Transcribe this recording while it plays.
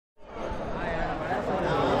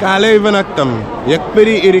Kale Vanakam,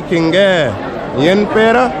 Yakpiri Irikinge, Yen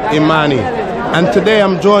Pera Imani. And today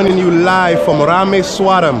I'm joining you live from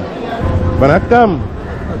Rameswaram. Vanakam,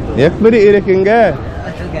 Yakpiri Irikinge,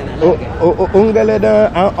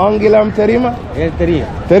 Ungaleda Angilam Terima?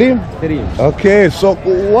 Terim? Okay, so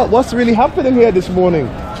what's really happening here this morning?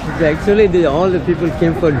 Actually, all the people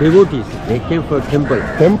came for devotees. They came for temple.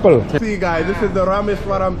 See guys, this is the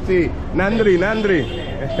Rameshwaram tea. Nandri.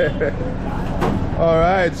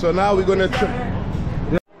 Alright, so now we're gonna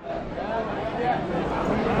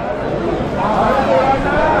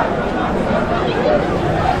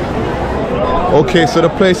okay, so the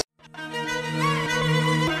place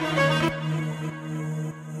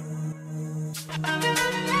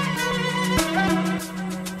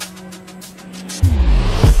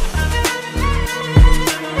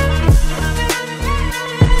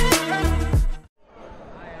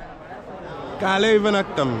Kale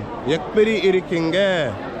Vanakam, Yakpiri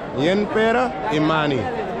Irikinge, Yen Pera Imani.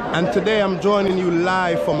 And today I'm joining you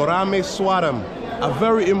live from Rameswaram, a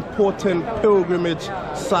very important pilgrimage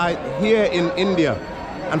site here in India.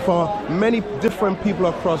 And for many different people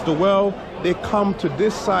across the world, they come to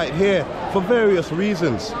this site here for various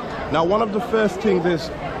reasons. Now, one of the first things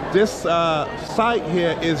is this site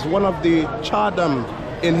here is one of the Char Dham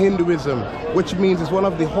in Hinduism, which means it's one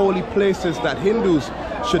of the holy places that Hindus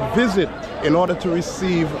should visit in order to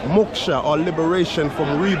receive moksha or liberation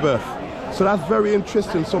from rebirth. So that's very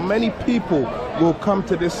interesting. So many people will come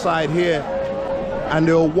to this side here and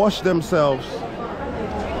they'll wash themselves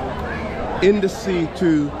in the sea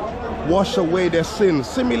to wash away their sins.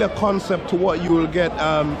 Similar concept to what you will get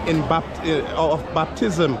in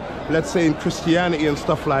baptism, let's say in Christianity and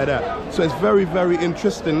stuff like that. So it's very, very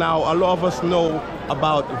interesting. Now, a lot of us know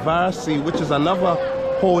about Varasi, which is another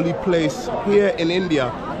holy place here in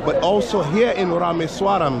India, but also here in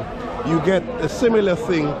Rameswaram, you get a similar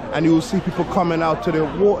thing, and you will see people coming out to the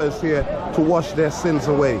waters here to wash their sins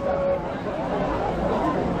away.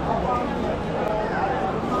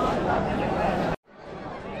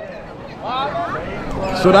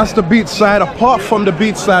 So that's the beach side. Apart from the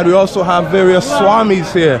beach side, we also have various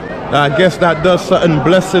swamis here. I guess that does certain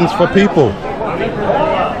blessings for people.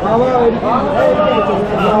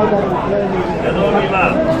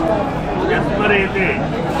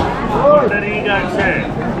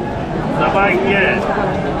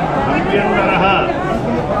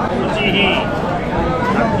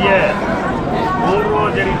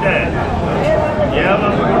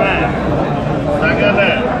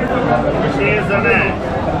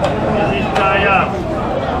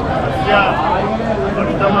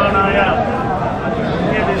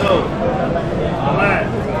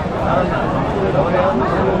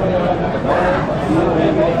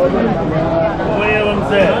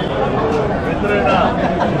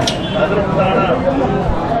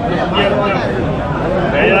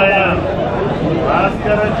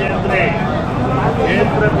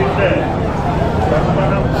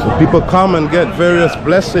 So people come and get various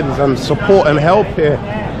blessings and support and help here.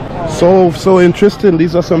 So interesting.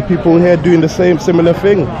 These are some people here doing the similar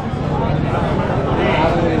thing.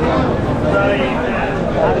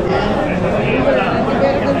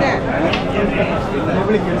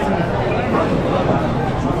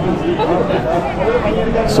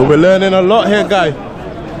 So we're learning a lot here, guys.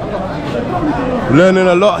 Learning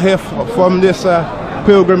a lot here from this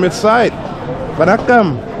pilgrimage site.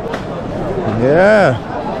 Vanakam. Yeah.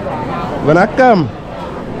 Vanakam.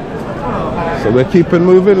 So we're keeping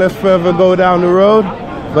moving. Let's further go down the road.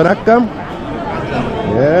 Vanakam.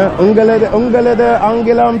 Yeah. Ungalede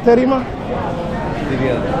Angilam Terima?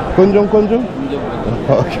 Kunjung?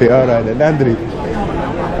 Okay, alright. Nandri.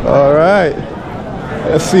 Alright.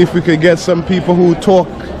 Let's see if we could get some people who talk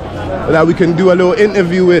that we can do a little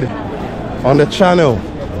interview with on the channel.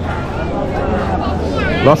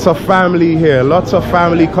 Lots of family here. Lots of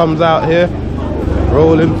family comes out here.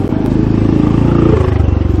 Rolling.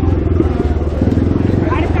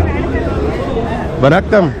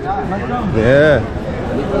 Vanakam. Yeah.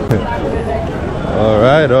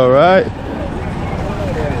 Alright.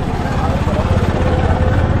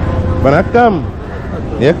 Vanakam.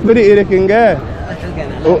 Yakpiri Irikinge.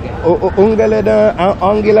 Ungaleda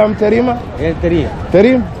Angilam Terima?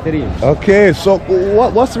 Terim. Okay, so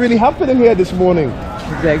what's really happening here this morning?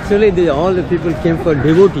 Actually, all the people came for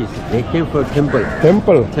devotees. They came for temple.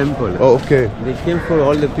 Temple? Temple. Oh, okay. They came for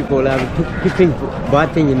all the people keeping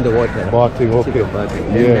bathing in the water. Bathing, okay.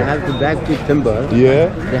 Bathing. Then they have to back to temple. Yeah.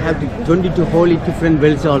 They have to 22 holy different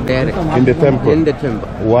wells are there. In the temple? In the temple.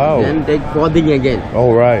 Wow. Then they bathing again.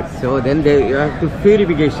 All right. So then they have to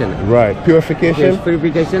purification. Right. Purification? Yes,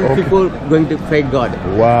 purification. Okay. People going to pray God.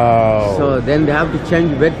 Wow. So then they have to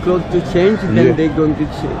change wet clothes to change. Then they're going to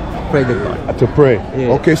pray the God. To pray. Yeah.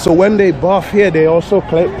 Okay, so when they bath here, they also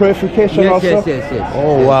purification Yes, also? yes.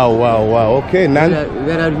 Oh, yes. wow. Okay.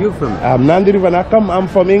 Where are you from? I'm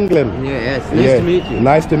from England. Yes, nice to meet you.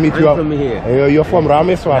 Nice to meet you. I'm from here. You're from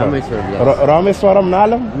Rameswaram? Rameswaram, yes. Rameswaram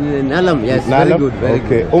Nalam? Nalam, yes, Nalam? very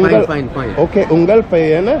good. Fine. Okay, Ungal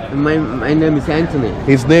Payena? My name is Anthony.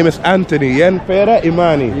 His name is Anthony. Yen Pera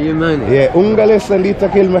Imani. Yeah, Ungale Sandita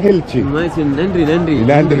Kilmahilchi.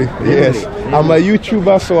 Nandri. Yes. I'm a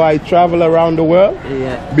YouTuber, so I travel around the world.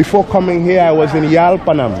 Yeah. Before coming here, I was in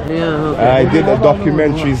Yalpanam. Yeah, okay. I did the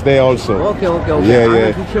documentaries there also. Okay. Yeah.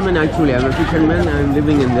 I'm a fisherman actually. I'm a fisherman. I'm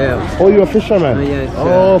living in there. Oh, you're a fisherman? Yes.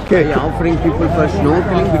 Okay. Offering people for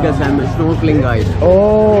snorkeling because I'm a snorkeling guide.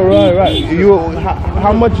 Oh, right.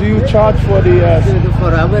 How much do you charge for the...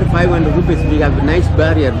 For our 500 rupees, we have a nice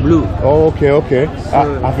barrier, blue. Oh, okay.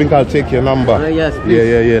 So, I think I'll take your number. Yes,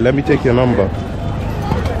 please. Yeah. Let me take your number.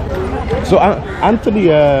 So, Anthony,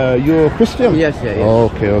 you're a Christian? Yes.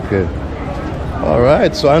 Okay. All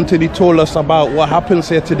right. So, Anthony told us about what happens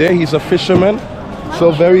here today. He's a fisherman.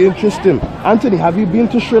 So, very interesting. Anthony, have you been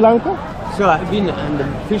to Sri Lanka? So, I've been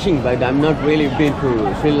fishing, but I'm not really been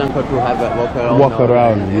to Sri Lanka to have a walk around. Walk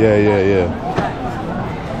around. Yeah.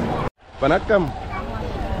 Vanakkam.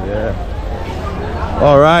 Yeah.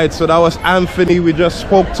 All right. So, that was Anthony we just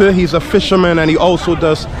spoke to. He's a fisherman and he also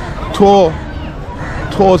does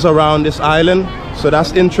tours around this island, so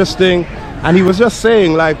that's interesting. And he was just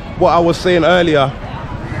saying, like what I was saying earlier,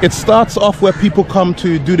 it starts off where people come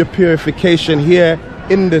to do the purification here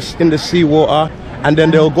in the seawater, and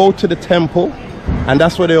then they'll go to the temple, and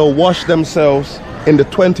that's where they'll wash themselves in the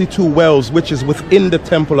 22 wells which is within the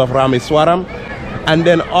temple of Rameswaram. And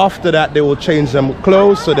then after that they will change them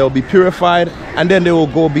clothes, so they'll be purified, and then they will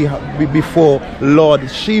go before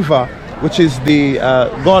Lord Shiva, which is the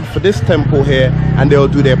God for this temple here, and they'll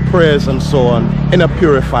do their prayers and so on in a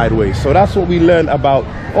purified way. So that's what we learned about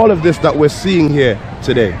all of this that we're seeing here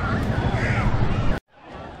today.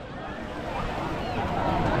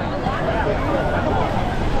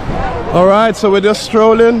 All right, so we're just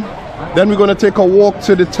strolling. Then we're going to take a walk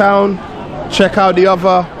to the town, check out the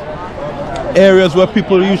other areas where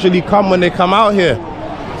people usually come when they come out here.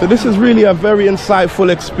 So this is really a very insightful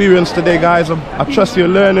experience today, guys. I trust you're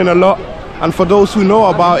learning a lot. And for those who know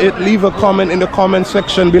about it, leave a comment in the comment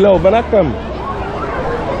section below. Vanakkam.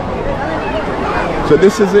 So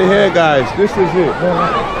this is it here, guys. This is it.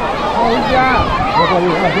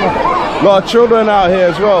 A lot of children out here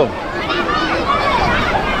as well.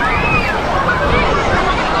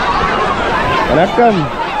 Vanakkam.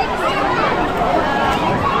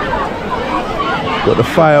 Got the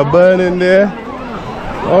fire burning there.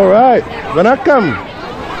 All right. Vanakkam.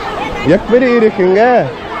 Yakpiri irikinga.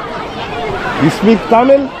 You speak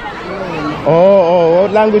Tamil? Oh,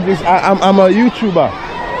 what language is? I'm a YouTuber.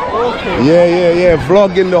 Okay. Yeah.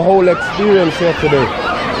 Vlogging the whole experience here today.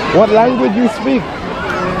 What language you speak?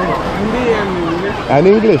 Hindi and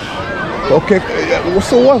English. Okay.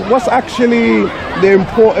 So what's actually the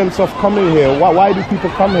importance of coming here? Why do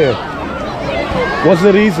people come here? What's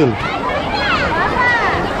the reason?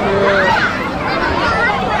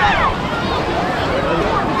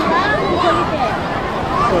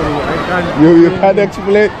 You can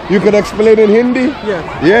explain. You can explain in Hindi. Yes.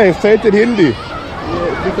 Yeah, say it in Hindi.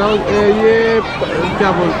 Because ये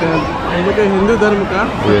क्या बोलते हैं, ये तो हिंदू धर्म का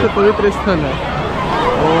सबसे पवित्र स्थान है,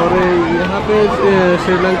 और यहाँ पे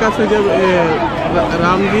श्रीलंका से जब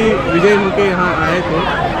राम जी विजय होके यहाँ आए थे,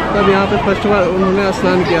 तब यहाँ पे फर्स्ट बार उन्होंने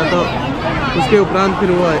स्नान किया था। उसके उपरांत फिर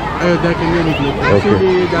वो अयोध्या के लिए निकले थे।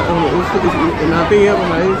 इसलिए नाते ही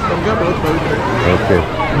हमारी संख्या बहुत पवित्र है। ओके,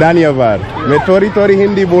 धन्यवाद। मैं थोड़ी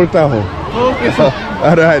हिंदी बोलता हूँ। Okay sir.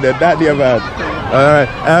 ऑलराइट, धन्यवाद।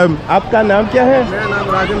 आपका नाम क्या है? मेरा नाम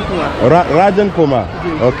राजन कुमार। राजन कुमार।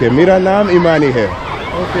 ओके, मेरा नाम इमानी है।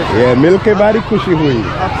 ओके। ये मिल के बड़ी खुशी हुई।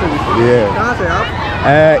 आपसे भी। ये कहाँ से आप?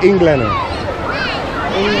 England.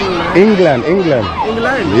 England. England?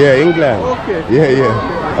 Yeah, England. Okay.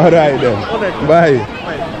 Yeah. All right then. Bye.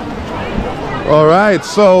 All right,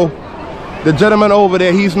 so the gentleman over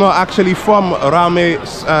there, he's not actually from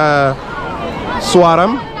Rameswaram.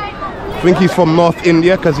 I think he's from North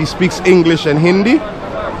India because he speaks English and Hindi.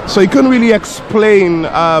 So he couldn't really explain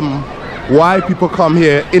why people come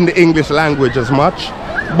here in the English language as much.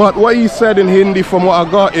 But what he said in Hindi, from what I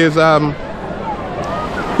got, is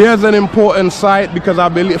here's an important site, because I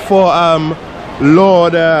believe for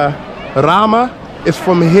Lord Rama, it's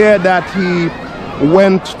from here that he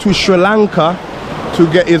went to Sri Lanka to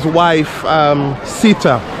get his wife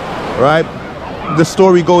Sita, right? The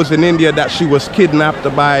story goes in India that she was kidnapped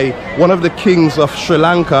by one of the kings of Sri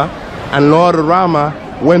Lanka, and Lord Rama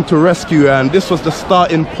went to rescue her, and this was the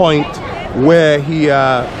starting point where he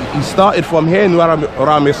started from here in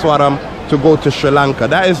Rameswaram to go to Sri Lanka.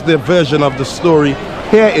 That is the version of the story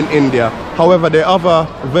here in India. However, there are other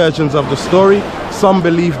versions of the story. Some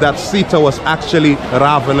believe that Sita was actually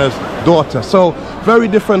Ravana's daughter. So very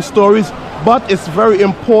different stories, but it's very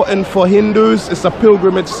important for Hindus. It's a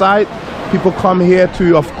pilgrimage site. People come here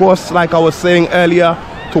to, of course, like I was saying earlier,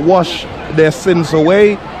 to wash their sins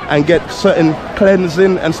away and get certain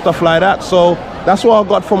cleansing and stuff like that. So that's what I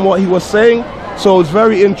got from what he was saying. So it's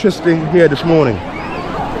very interesting here this morning.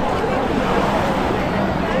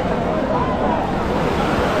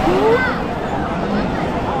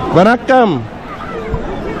 Vanakkam.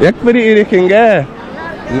 Yakpiri irikinga.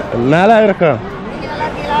 Nala irka.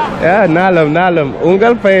 Yeah, nalam.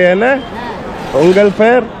 Ungal pe na? Ungal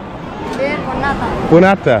per?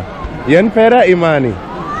 Punata. Yen pera imani.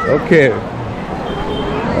 Okay.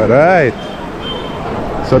 All right.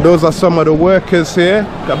 So those are some of the workers here.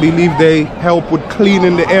 I believe they help with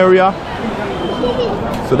cleaning the area.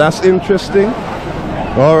 So that's interesting.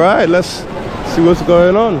 All right, let's see what's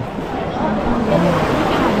going on.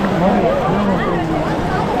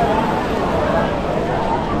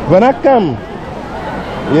 Vanakkam.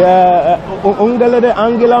 Yeah, ungala de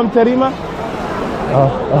angilam terima?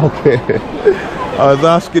 Oh, okay. I was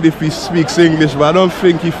asking if he speaks English, but I don't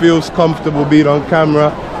think he feels comfortable being on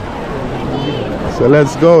camera. So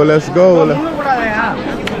let's go.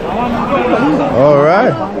 All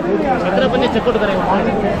right.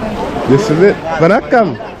 This is it.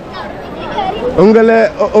 Vanakkam.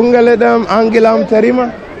 Ungale dam angilam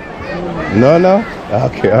terima? No?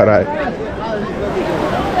 Okay, all right.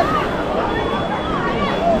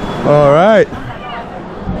 All right.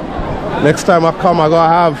 Next time I come, I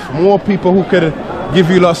gotta have more people who could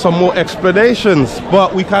give you some more explanations.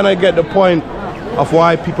 But we kind of get the point of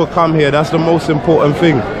why people come here. That's the most important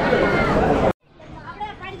thing.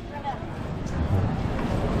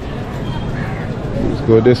 Let's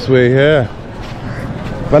go this way here.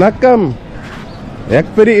 Vanakkam.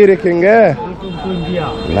 Yakpiri irikinga.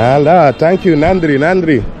 Nala, thank you,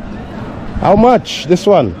 Nandri. How much? This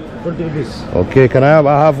one? 20 rupees. Okay,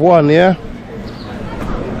 I have one, yeah?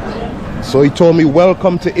 So he told me,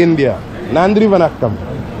 welcome to India. Nandri Vanakkam.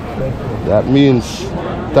 That means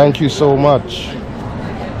thank you so much.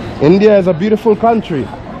 India is a beautiful country.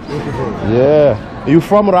 Beautiful. Yeah. Are you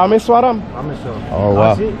from Rameswaram? Rameshwaram. Oh,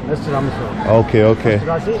 wow. That's Rameshwaram. Okay.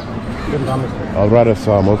 Rasi, then Rameshwaram. I'll rather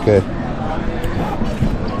some, okay.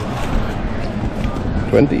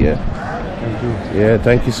 20, yeah? Thank you. Yeah,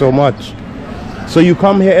 thank you so much. So you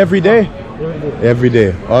come here every day? Every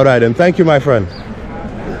day. All right, and thank you, my friend.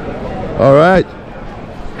 All right.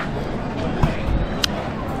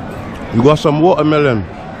 You got some watermelon.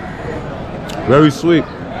 Very sweet.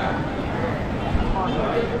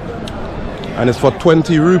 And it's for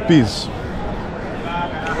 20 rupees.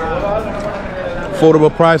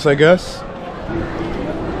 Affordable price, I guess.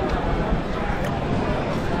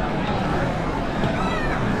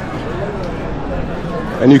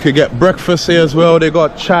 And you could get breakfast here as well. They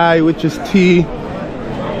got chai, which is tea,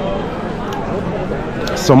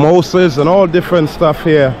 samosas, and all different stuff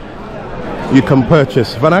here you can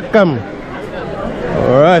purchase. Vanakkam.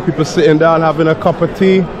 All right, people sitting down having a cup of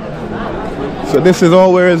tea. So this is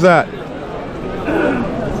all where it's at.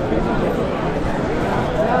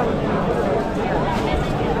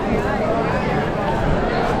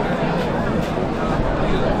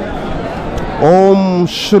 Om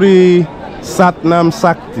Shri Satnam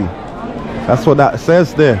Sakti. That's what that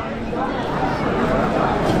says there.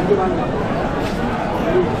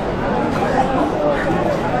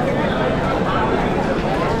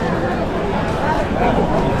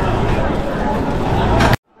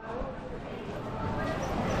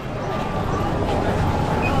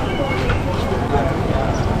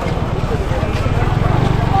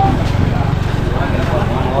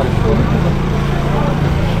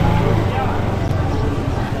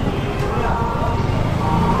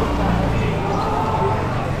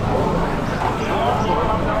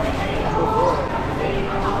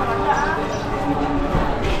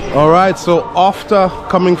 Alright, so after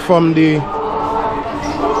coming from the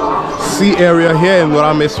sea area here in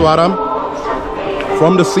Rameswaram,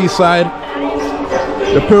 from the seaside,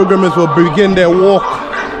 the pilgrims will begin their walk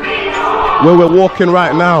where we're walking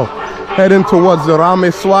right now, heading towards the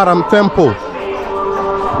Rameswaram Temple,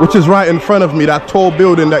 which is right in front of me, that tall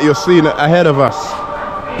building that you're seeing ahead of us.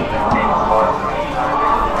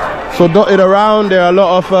 So dotted around, there are a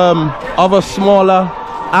lot of other smaller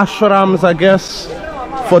ashrams, I guess,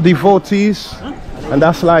 for devotees. And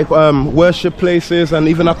that's like worship places and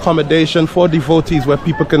even accommodation for devotees where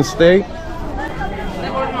people can stay.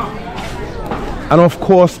 And of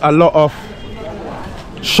course, a lot of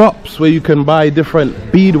shops where you can buy different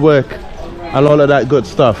beadwork and all of that good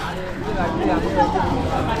stuff.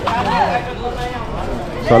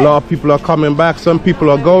 So a lot of people are coming back. Some people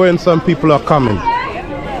are going, some people are coming.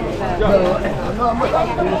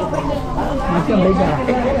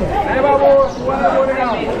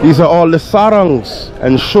 These are all the sarangs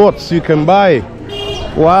and shorts you can buy.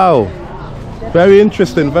 Wow, very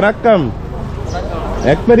interesting. Vanakkam.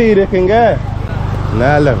 Ekperi irekinge.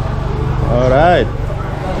 Nalam. All right.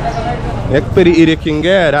 Ekperi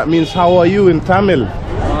irekinge. That means how are you in Tamil?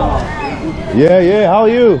 Yeah. How are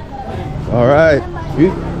you? All right.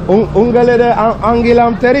 Ungalede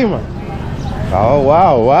angilam terima. Oh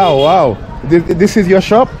wow. This is your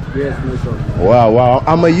shop? Yes, my shop. Wow.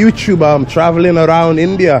 I'm a YouTuber. I'm traveling around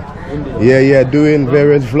India. Yeah, doing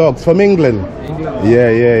various vlogs from England. Yeah.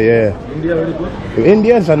 India very good.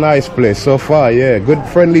 India's a nice place so far. Yeah, good,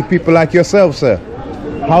 friendly people like yourself, sir.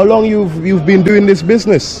 How long you've been doing this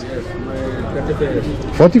business? Yes, my 35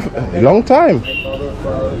 years. 40, long time.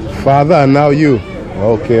 Father, and now you.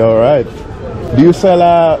 Okay, all right. Do you sell?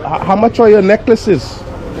 How much are your necklaces?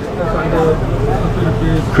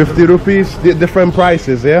 50 rupees, different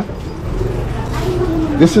prices, yeah?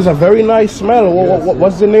 This is a very nice smell.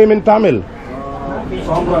 What's the name in Tamil?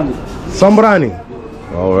 Sambrani.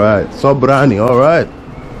 All right, Sambrani, all right.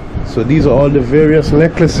 So these are all the various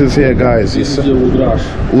necklaces here, guys. This is Udrash.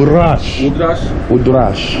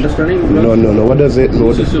 Udrash. Understanding? No. What does it?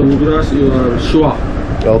 This is Udrash, your Shiva.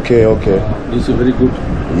 Okay. This is very good.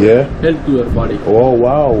 Yeah? Help to your body. Oh,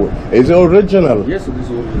 wow. Is it original? Yes, this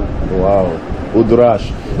is original. Wow.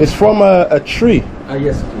 Udrash. It's from a tree.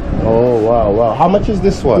 Yes. Oh, wow. How much is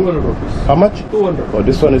this one? 200 rupees. How much? 200. Oh,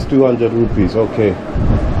 this one is 200 rupees. Okay.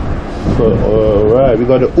 So, all right. We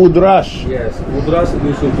got the Udrash. Yes. Udrash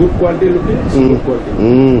is a good quality looking. It's good quality.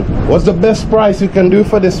 What's the best price you can do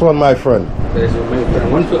for this one, my friend? There is my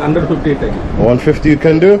friend. 150 take. 150 you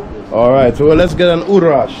can do? All right. So let's get an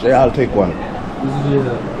Udrash. Yeah, I'll take one. This is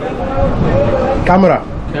Camera.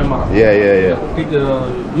 Yeah. Take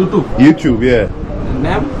YouTube. YouTube, yeah.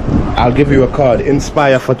 Name? I'll give you a card.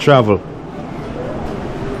 Inspire for travel.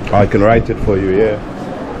 I can write it for you, yeah.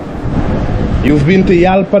 You've been to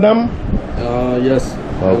Yalpadam? Yes.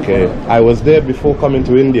 Okay. I was there before coming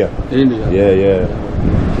to India. India. Yeah.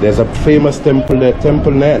 There's a famous temple there,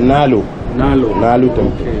 Temple Nalu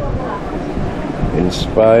Temple. Okay.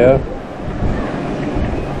 Inspire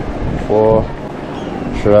for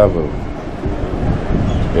travel.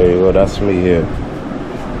 There you go, that's me here.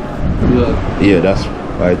 Yeah, that's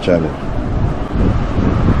my channel.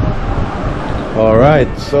 All right,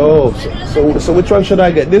 so which one should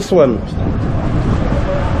I get? This one?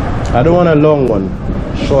 I don't want a long one.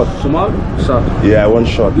 Short. Small? Short. Yeah, I want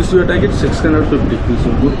short. This you take it 650. This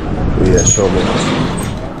is good. Yeah, show me.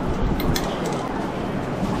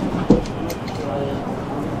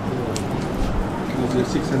 This is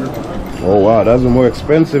 650. Oh wow, that's a more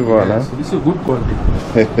expensive one, Yes, huh? this is a good quality.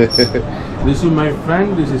 This is my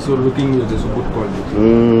friend. This is looking. This is a good quality.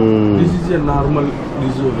 This is a normal.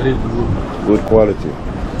 This is a very good. Good quality.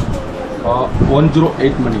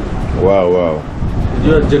 108 money. Wow.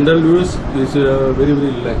 Your general use is very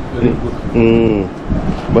good.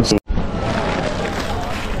 But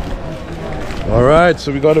all right,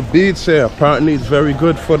 so we got a beads here. Apparently, it's very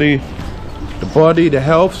good for the body, the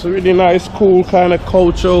health. It's a really nice, cool kind of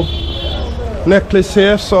cultural necklace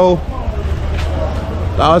here. So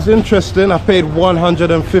that was interesting. I paid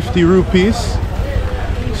 150 rupees.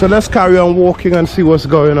 So let's carry on walking and see what's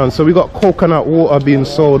going on. So we got coconut water being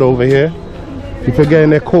sold over here. People getting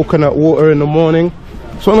their coconut water in the morning.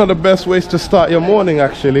 It's one of the best ways to start your morning,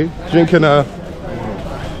 actually. Drinking a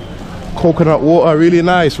coconut water, really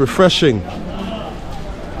nice, refreshing.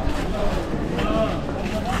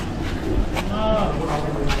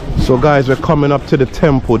 So guys, we're coming up to the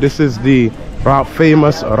temple. This is the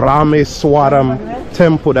famous Rameswaram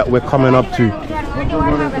temple that we're coming up to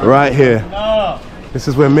right here. This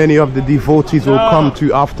is where many of the devotees will come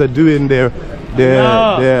to after doing their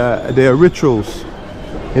rituals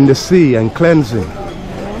in the sea and cleansing.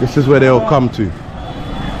 This is where they'll come to.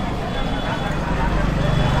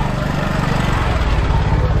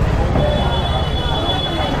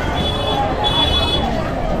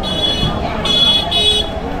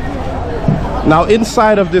 Now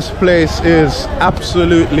inside of this place is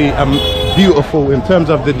absolutely beautiful in terms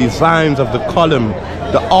of the designs of the column,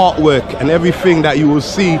 the artwork and everything that you will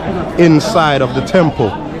see inside of the temple.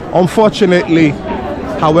 Unfortunately,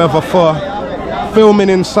 however, for filming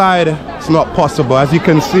inside, it's not possible. As you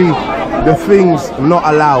can see, the things not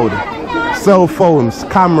allowed. Cell phones,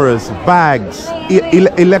 cameras, bags,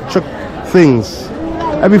 electric things,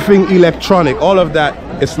 everything electronic, all of that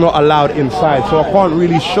is not allowed inside. So I can't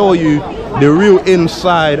really show you the real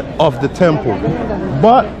inside of the temple.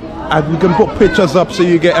 But we can put pictures up so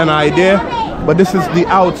you get an idea. But this is the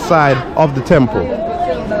outside of the temple.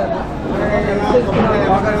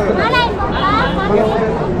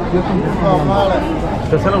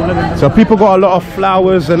 So people got a lot of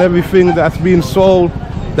flowers and everything that's being sold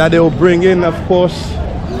that they'll bring in, of course.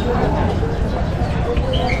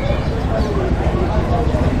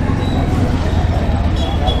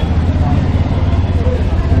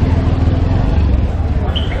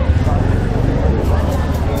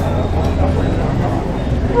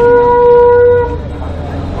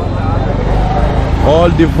 All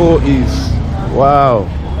devotees. Wow.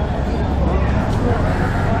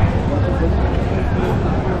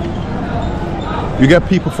 You get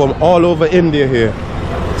people from all over India here.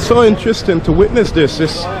 So interesting to witness this.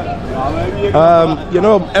 It's, you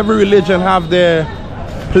know, every religion have their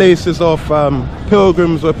places of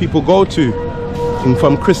pilgrims where people go to, and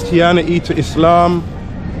from Christianity to Islam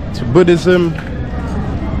to Buddhism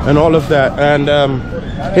and all of that. And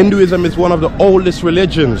Hinduism is one of the oldest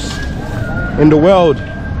religions in the world,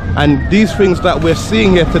 and these things that we're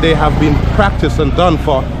seeing here today have been practiced and done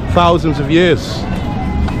for thousands of years.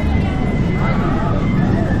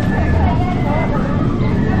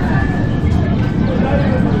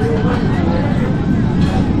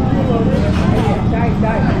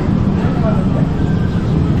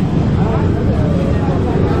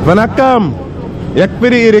 Vanakkam,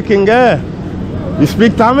 yakpiri irikinga. You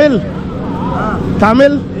speak Tamil?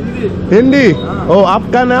 Tamil? Hindi? Oh,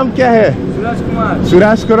 आपका नाम क्या है?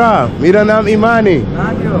 Suraj Kumar. मेरा नाम इमानी.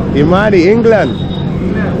 Imani, England.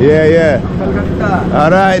 Yeah. All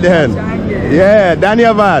right then. Yeah,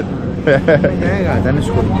 Dhanyavad.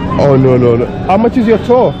 Oh no. How much is your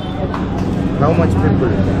tour? How much people?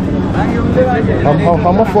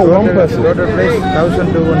 How much for one person? Total price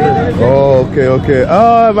 1,200. Oh, okay.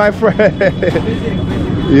 Oh, my friend.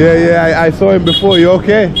 Yeah, I saw him before. You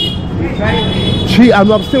okay? Gee,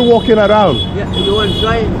 I'm still walking around. Yeah, you want to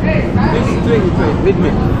try? Please drink with me.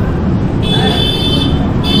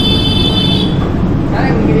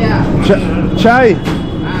 Chai?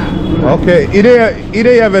 Okay.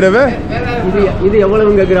 Ide ya vereve? This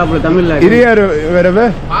எவ்வளவு கேக்குறாப்ல தமிழ்ல? Ide ya vereve?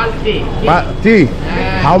 Tea.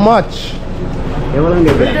 How much? எவ்வளவு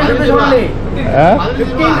கேக்குறீங்க?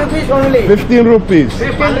 15 rupees.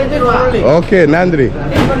 Okay, Nandri.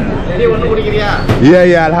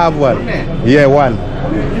 Yeah, I'll have one. Yeah, one.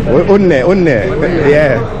 Unne.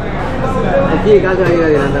 Yeah.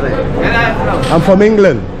 I'm from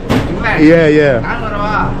England. Yeah.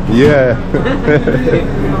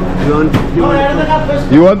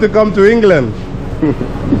 You want to come to England?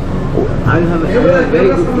 I have very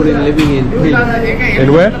good food in living in In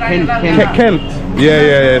where? Kent. Kent.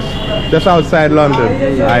 Yeah. Just outside London.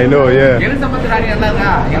 I know, yeah.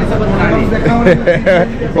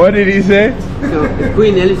 What did he say? So,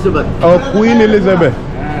 Queen Elizabeth. Oh, Queen Elizabeth.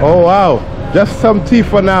 Oh, wow. Just some tea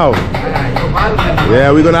for now.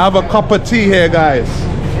 Yeah, we're going to have a cup of tea here, guys.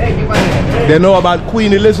 They know about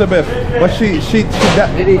Queen Elizabeth. But she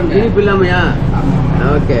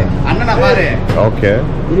Okay. Okay.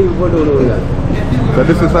 So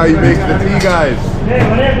this is how you make the tea, guys.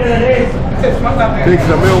 Takes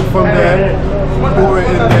the milk from there, pour it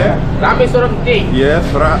in there. Rameswaram tea. Yes,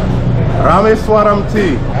 Rameswaram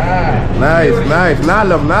tea. Nice.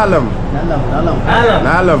 Nalam.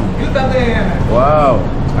 Wow.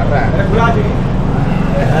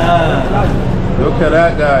 Look at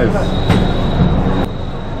that, guys.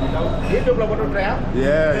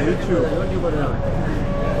 Yeah, YouTube.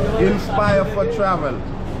 Inspire for travel.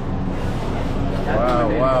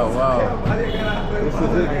 Wow. This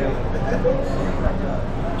is it.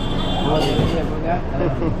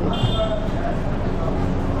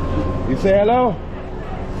 You say hello?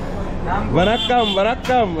 Vanakkam.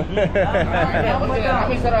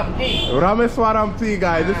 Rameswaram tea,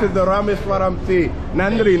 guys. This is the Rameswaram tea.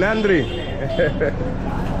 Nandri.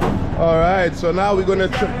 Alright, so now we're gonna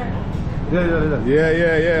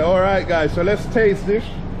Yeah. Alright, guys, so let's taste this.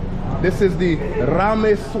 This is the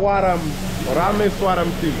Rameswaram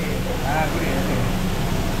tea.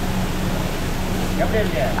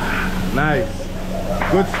 Nice.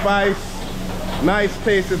 Good spice. Nice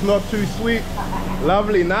taste, it's not too sweet.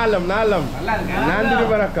 Lovely. Nalam. Nandiri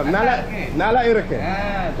varakam. Nala irake.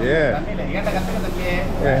 Yeah.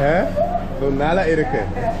 So nala irake.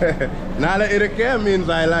 Nala irake means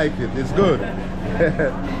I like it. It's good.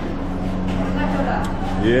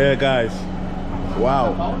 Yeah, guys.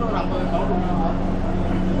 Wow.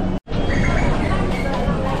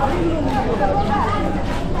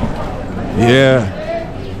 Yeah.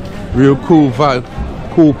 Real cool vibe.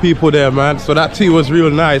 Cool people there, man. So that tea was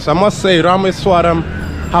real nice. I must say Rameswaram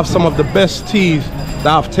have some of the best teas that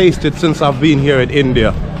I've tasted since I've been here in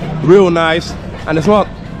India. Real nice, and it's not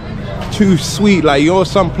too sweet. Like, you know,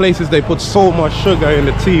 some places they put so much sugar in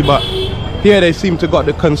the tea, but here they seem to got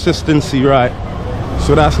the consistency right.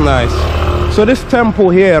 So that's nice. So this temple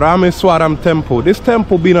here, Rameswaram Temple, this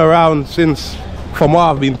temple been around since, from what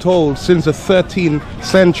I've been told, since the 13th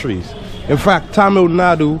centuries. In fact, Tamil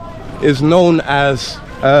Nadu is known as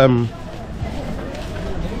the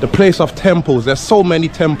place of temples. There's so many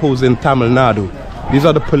temples in Tamil Nadu. These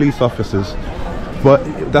are the police officers, but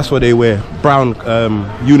that's what they wear, brown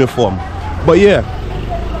uniform. But yeah,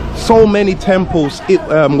 so many temples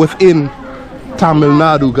within Tamil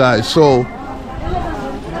Nadu, guys, so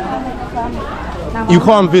you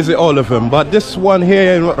can't visit all of them, but this one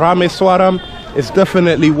here in Rameswaram is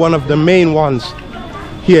definitely one of the main ones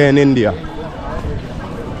here in India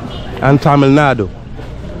and Tamil Nadu.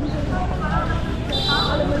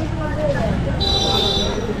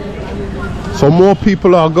 So more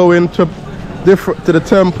people are going to the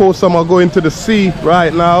temple, some are going to the sea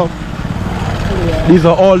right now. These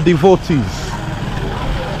are all devotees.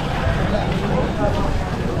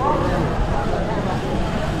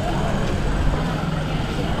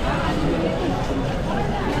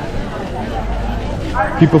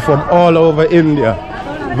 People from all over India.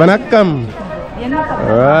 Vanakkam.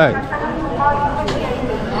 All right.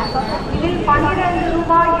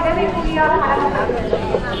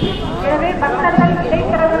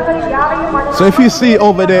 So if you see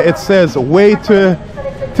over there, it says way to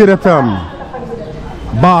Tiratam,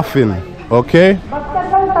 Bathing, okay?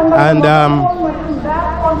 And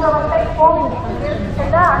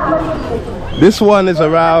this one is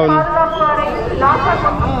around,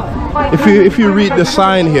 if you read the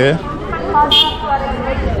sign here,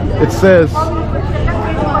 it says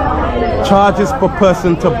charges per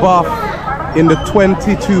person to bath in the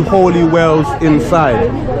 22 holy wells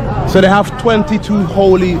inside. So they have 22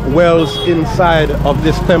 holy wells inside of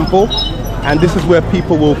this temple, and this is where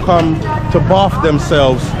people will come to bath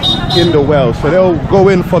themselves in the wells. So they'll go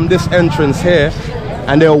in from this entrance here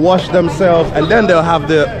and they'll wash themselves, and then they'll have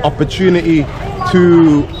the opportunity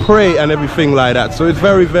to pray and everything like that. So it's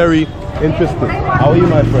very, very interesting. How are you,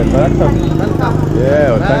 my friend? Welcome.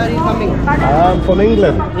 Yeah, Where are you coming? I'm from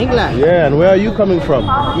England. England? Yeah, and where are you coming from?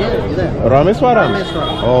 Yeah, there. Rameswaram?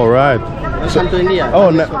 Rameswaram. All right. Welcome to India. Oh,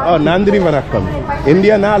 Nandri Vanakkam.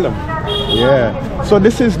 India Nalam. Yeah. So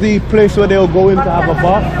this is the place where they'll go in to have a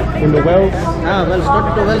bath in the wells? Ah, well,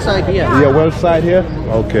 not to well side here. Yeah, well side here?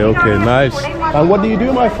 Okay, okay, nice. And what do you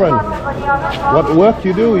do, my friend? What work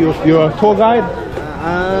you do? You're a tour guide?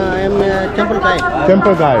 I am a temple guide.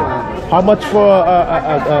 Temple guide. How much for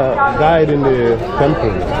a guide in the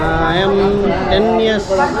temple? I am 10 years.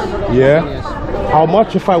 Yeah? How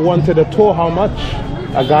much if I wanted a tour? How much?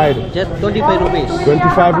 A guide? Just 25 rupees.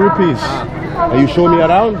 25 rupees. Are you show me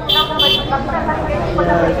around?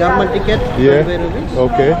 Government ticket, Yeah. 25 rupees.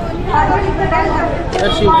 Okay.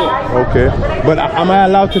 That's you go. Okay. But am I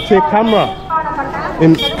allowed to take camera?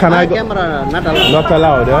 Can I go? Camera not allowed. Not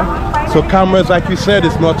allowed, eh? So cameras, like you said,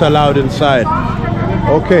 is not allowed inside.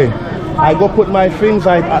 Okay. I go put my things.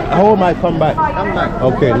 At home I come back. Come back.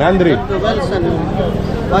 Okay, Nandri. The wells and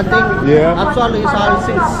one thing. Yeah. That's all is all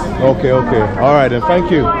things. Okay, okay. All right, then.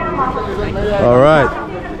 Thank you. All right.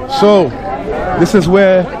 So this is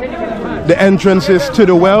where the entrance is to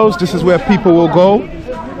the wells. This is where people will go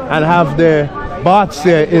and have their baths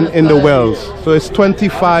there in the wells. So it's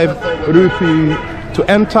 25 rupee to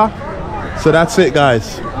enter. So that's it,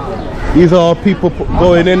 guys. These are all people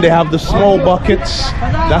going in. They have the small buckets.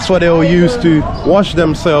 That's what they will use to wash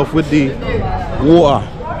themselves with the water,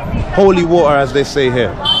 holy water, as they say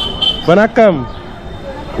here. Vanakkam.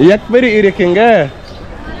 Yakbiri irikinga.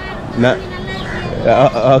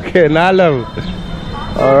 Okay, Nalam.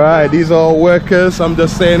 All right, these are all workers. I'm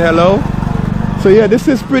just saying hello. So yeah, this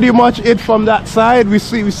is pretty much it from that side.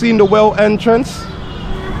 We've seen the well entrance.